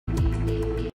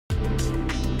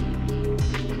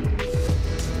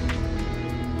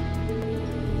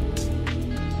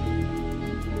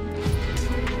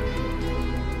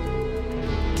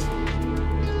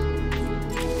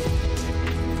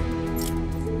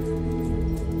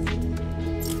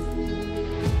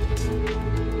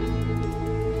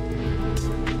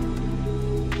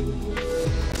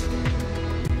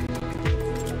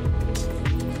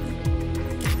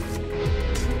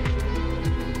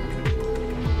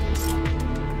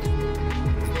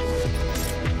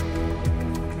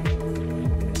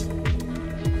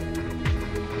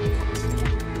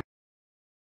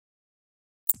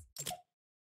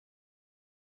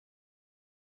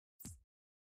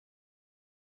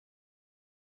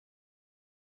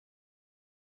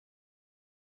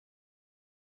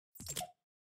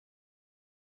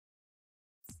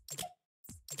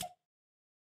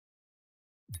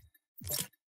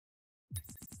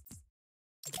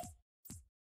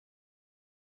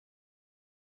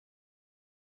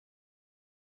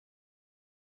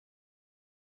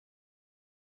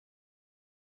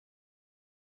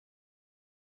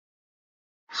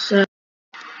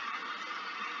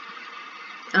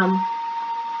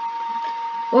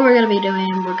what we're gonna be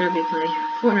doing, we're gonna be playing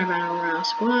Fortnite Battle Royale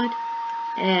Squad,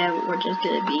 and we're just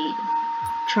gonna be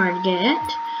trying to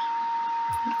get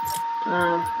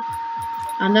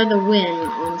another win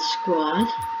on squad.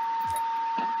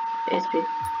 It's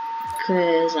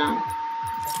because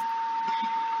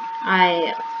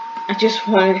I just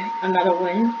wanted another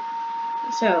win,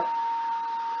 so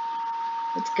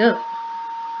let's go.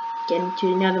 Get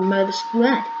into another mother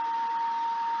squad.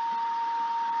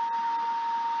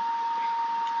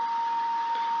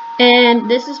 And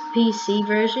this is PC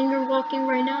version you're walking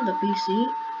right now, the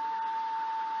PC.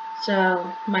 So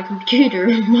my computer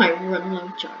might run low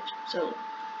charge. So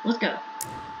let's go.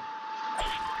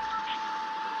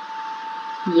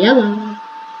 Yellow.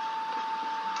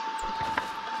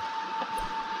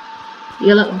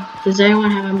 Yellow. Does anyone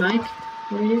have a mic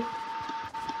over here?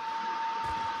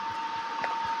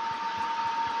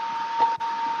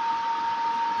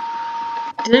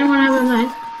 Does anyone have a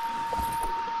mic?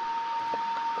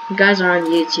 You guys are on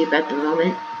YouTube at the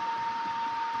moment.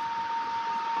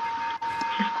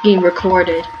 Being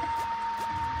recorded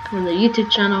on the YouTube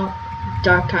channel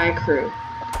Dark Eye Crew.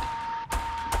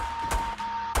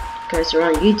 You guys are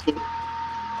on YouTube.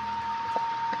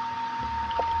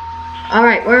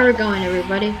 Alright, where are we going,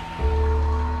 everybody?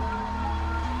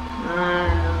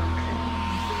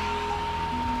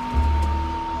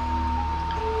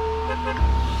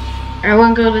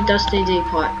 Everyone go to Dusty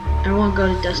Depot. Everyone go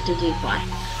to Dusty Depot.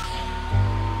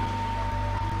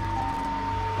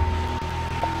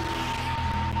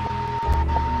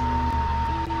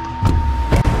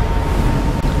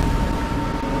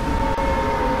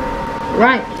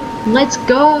 Right, let's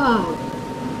go!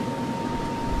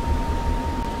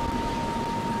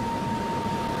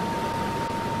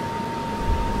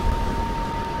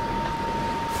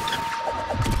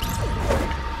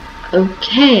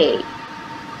 Okay,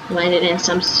 landed in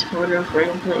some sort of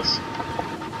random place.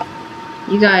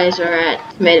 You guys are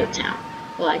at Tomato Town.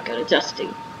 Well, I go to Dusty.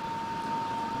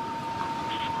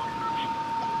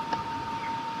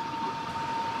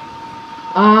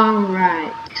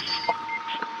 Alright.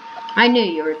 I knew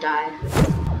you were dying.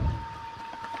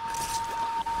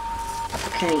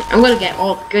 Okay, I'm gonna get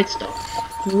all the good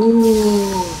stuff.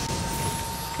 Ooh.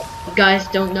 You guys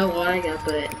don't know what I got,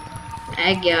 but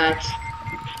I got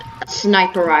a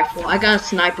sniper rifle. I got a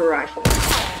sniper rifle.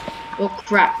 Oh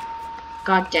crap.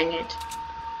 God dang it.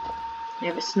 I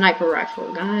have a sniper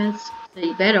rifle, guys. So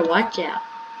you better watch out.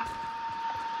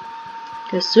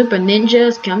 Cause Super Ninja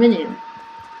is coming in.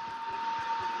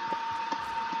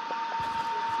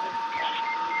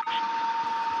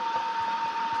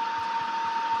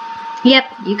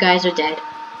 Yep, you guys are dead.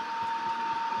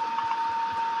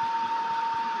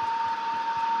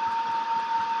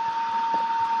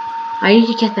 I need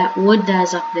to get that wood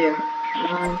that's up there. Come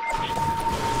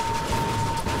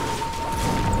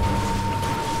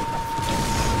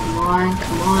on,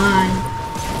 come on.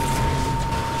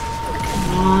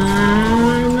 Come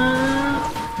on.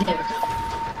 There we go.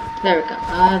 There we go.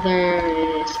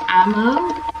 There is ammo.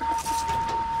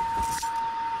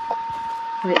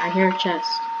 Wait, I hear a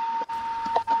chest.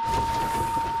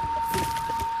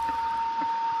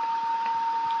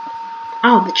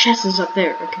 Oh, the chest is up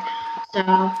there. Okay. So,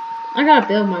 I gotta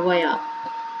build my way up.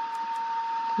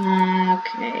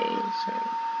 Okay, so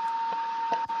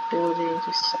building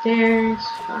the stairs.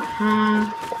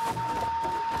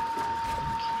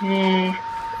 Okay.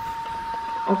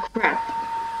 Oh crap.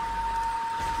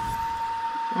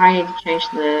 I need to change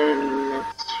the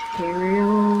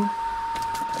material.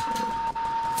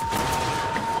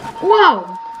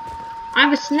 Whoa!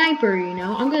 I'm a sniper, you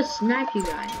know. I'm gonna snipe you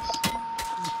guys.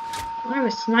 I'm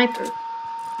a sniper.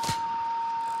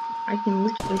 I can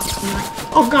literally snipe.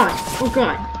 Oh god! Oh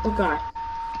god! Oh god!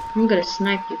 I'm gonna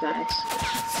snipe you guys.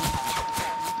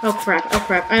 Oh crap! Oh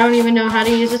crap! I don't even know how to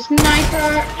use a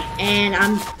sniper, and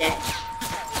I'm dead.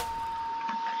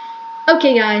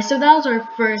 Okay, guys. So that was our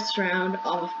first round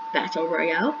of Battle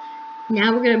Royale.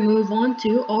 Now we're gonna move on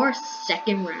to our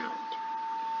second round.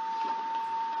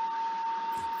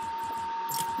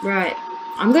 Right.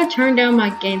 I'm gonna turn down my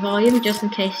game volume just in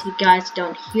case you guys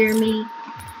don't hear me.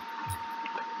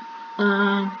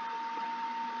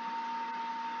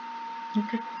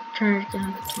 Okay, turn it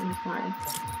down to 25.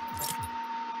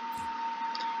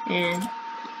 And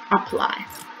apply.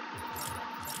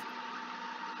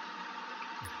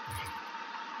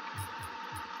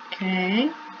 Okay.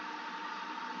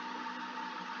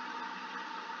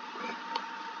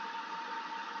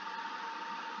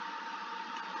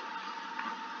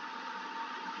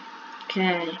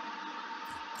 Okay.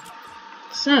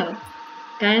 So,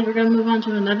 guys, we're gonna move on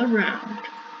to another round.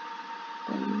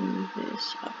 I'll move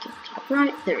this up to the top.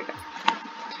 Right, there we go.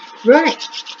 Right,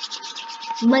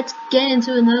 let's get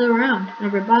into another round,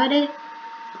 everybody.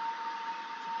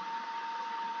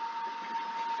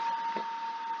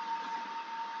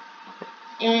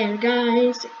 And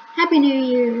guys, Happy New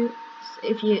Year!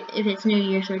 If it's New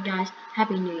Year's, so guys,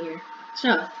 Happy New Year.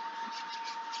 So,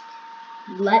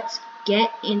 let's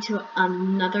get into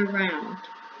another round.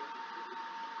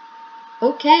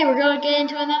 Okay, we're gonna get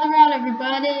into another round,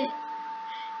 everybody.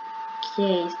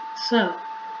 Okay, so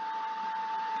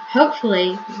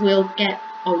hopefully we'll get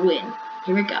a win.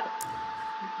 Here we go.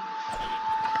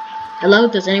 Hello,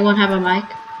 does anyone have a mic?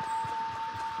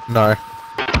 No.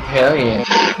 Hell yeah.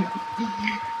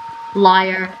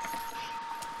 Liar.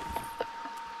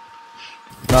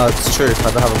 No, it's true.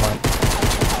 I don't have a mic.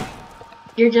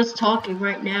 You're just talking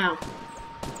right now.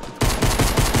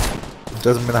 It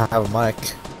doesn't mean I have a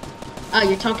mic. Oh,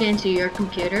 you're talking into your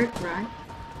computer, right?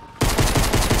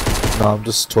 No, I'm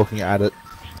just talking at it.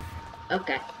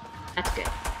 Okay, that's good.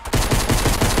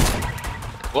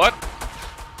 What?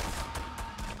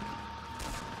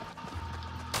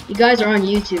 You guys are on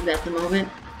YouTube at the moment.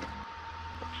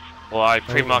 Well, I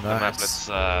pre-marked the map. Nice.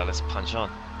 Let's punch on.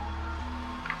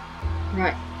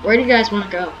 Right. Where do you guys want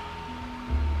to go?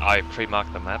 I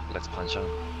pre-marked the map. Let's punch on.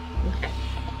 Okay.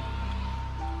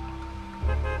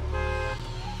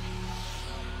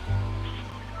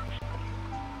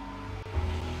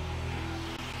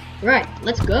 Right,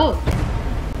 let's go.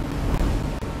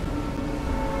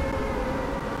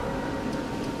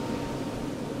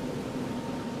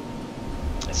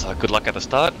 So good luck at the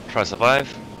start. Try to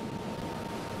survive.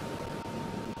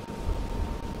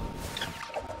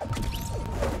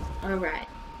 Alright.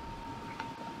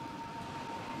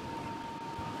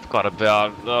 Got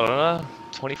about, I don't know,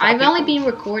 25 I've only people.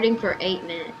 been recording for 8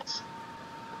 minutes.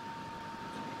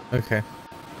 Okay.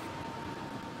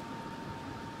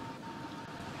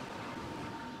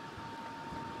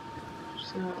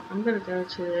 So I'm gonna go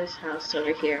to this house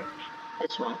over here.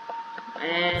 This one.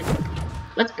 And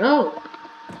let's go.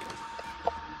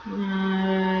 Okay,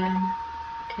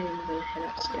 I'm gonna head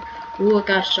upstairs. Ooh, I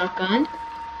got a shotgun.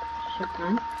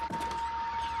 Shotgun.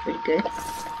 Pretty good.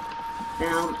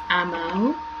 Found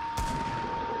ammo.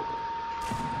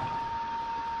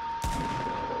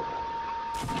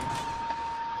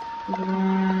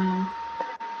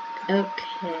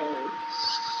 Okay,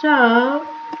 so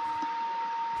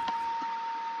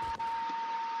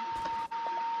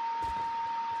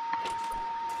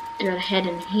gotta head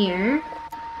in here.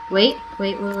 Wait.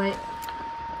 I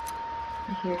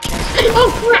hear chest.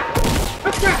 Oh crap!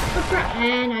 Oh crap!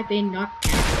 And I've been knocked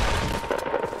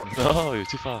out. No, you're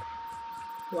too far.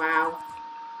 Wow.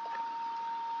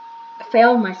 I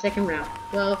failed my second round.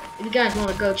 Well, if you guys want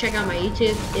to go check out my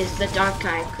YouTube, it's the Dark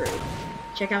Guy Crew.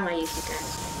 Check out my YouTube,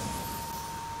 guys.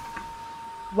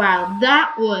 Wow,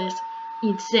 that was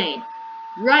insane.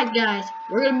 Right, guys,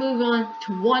 we're gonna move on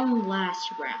to one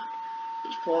last round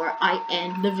before I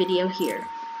end the video here.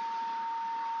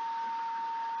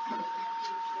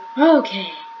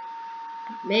 Okay.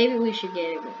 Maybe we should get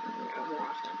it more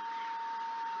often.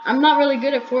 I'm not really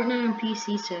good at Fortnite on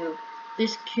PC, so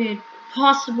this could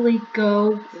possibly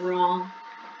go wrong.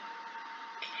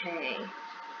 Okay.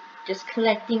 Just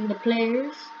collecting the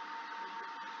players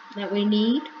that we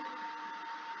need.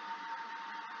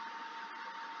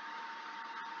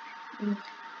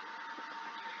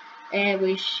 And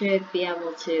we should be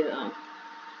able to,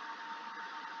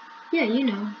 yeah, you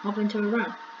know, hop into a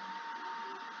round.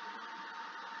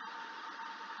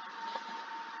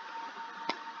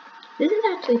 This is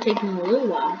actually taking a little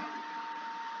while.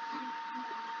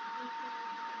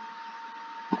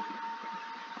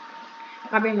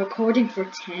 I've been recording for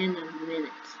 10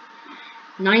 minutes.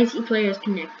 90 players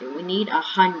connected. We need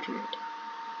 100.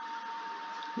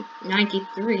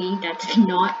 93, that's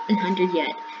not 100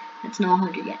 yet. That's not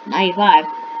 100 yet. 95.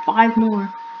 5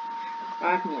 more.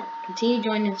 5 more. Continue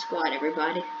joining the squad,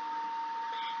 everybody.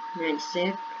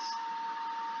 96.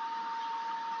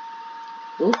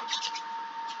 Oops.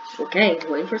 Okay,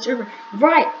 waiting for a server.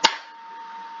 Right!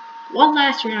 One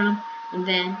last round, and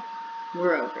then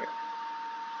we're over.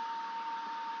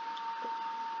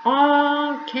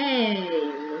 Okay,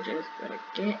 we're just gonna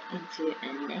get into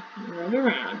another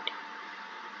round.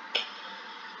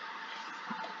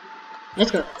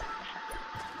 Let's go.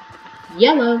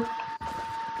 Yellow.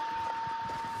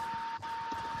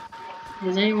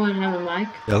 Does anyone have a mic?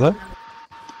 Yellow?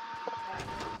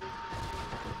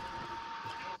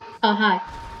 Oh, hi.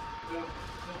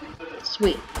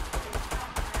 Sweet.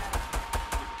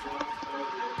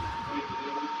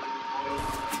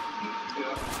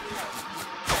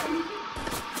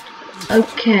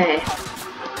 Okay.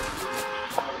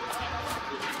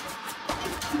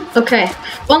 Okay,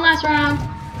 one last round,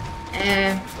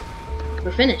 and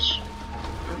we're finished.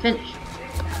 I'm finished.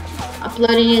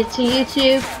 Uploading it to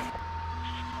YouTube.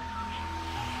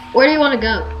 Where do you want to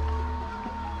go?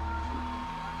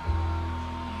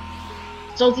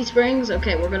 Salty Springs?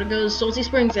 Okay, we're gonna go to Salty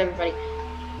Springs, everybody.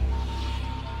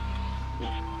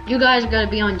 You guys are gonna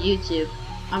be on YouTube.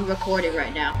 I'm recording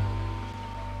right now.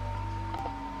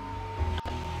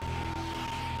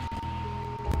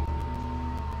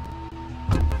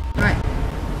 Alright.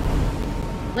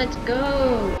 Let's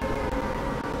go!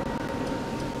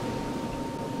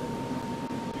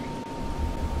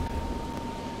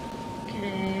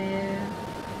 Okay.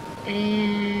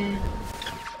 And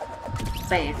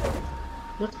bam.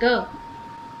 Let's go.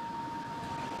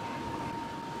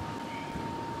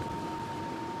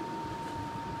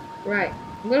 Right.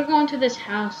 I'm gonna go into this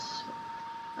house.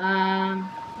 I'm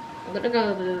gonna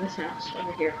go to this house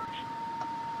over here.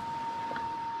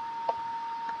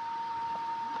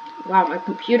 Wow, my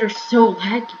computer's so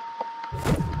laggy.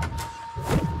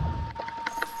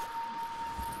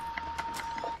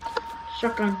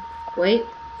 Shotgun. Wait,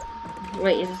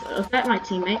 is that my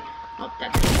teammate? Oh,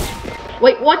 that's.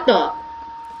 Wait, what the?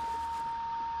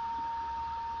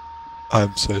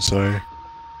 I'm so sorry.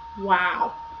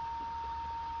 Wow.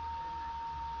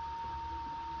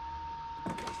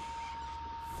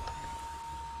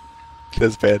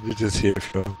 There's bandages here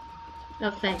if you want. No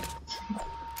thanks.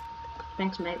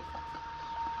 Thanks, mate.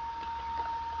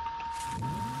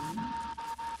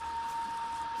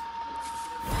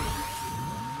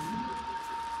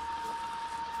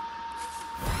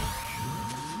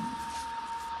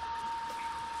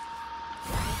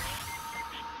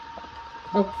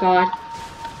 Oh god.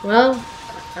 Well,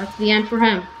 that's the end for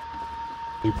him.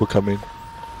 People coming.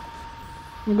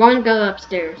 I'm going to go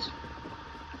upstairs.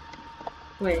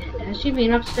 Wait, has she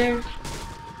been upstairs?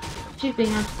 She's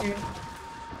been upstairs.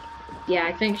 Yeah,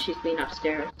 I think she's been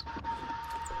upstairs.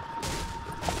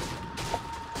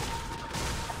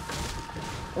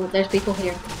 Oh, there's people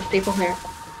here. There's people here.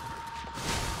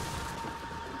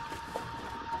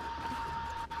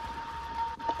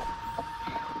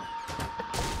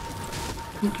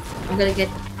 I'm gonna get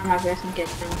on my dress and get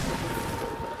them.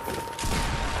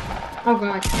 Oh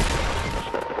god.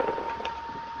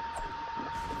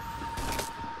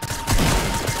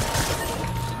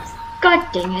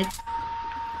 God dang it.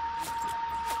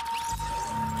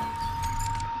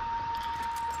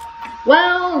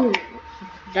 Well,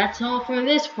 that's all for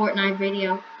this Fortnite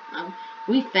video.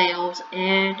 We failed,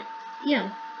 and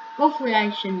yeah, hopefully I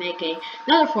should make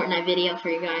another Fortnite video for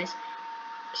you guys.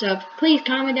 So please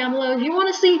comment down below if you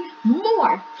want to see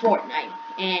more Fortnite,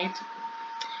 and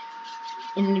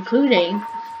including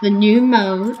the new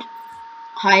mode,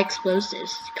 High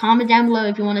Explosives. Comment down below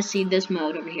if you want to see this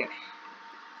mode over here.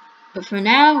 But for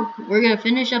now, we're going to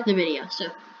finish up the video.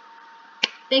 So,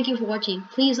 thank you for watching.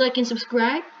 Please like and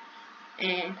subscribe.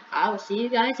 And I will see you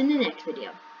guys in the next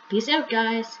video. Peace out,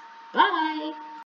 guys. Bye.